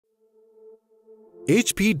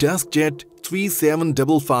HP DeskJet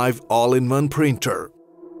 3755 all-in-one printer.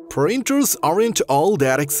 Printers aren't all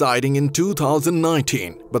that exciting in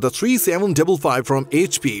 2019, but the 3755 from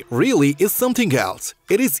HP really is something else.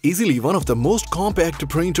 It is easily one of the most compact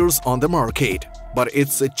printers on the market, but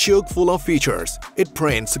it's chock full of features. It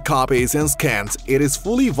prints, copies and scans. It is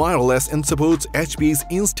fully wireless and supports HP's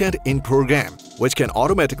Instant Ink program, which can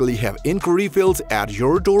automatically have ink refills at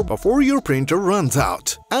your door before your printer runs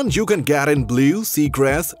out. And you can get in blue,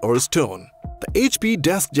 seagrass or stone. The HP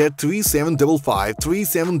DeskJet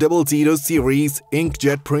 3755-3700 series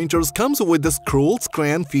inkjet printers comes with the scroll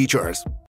scan features.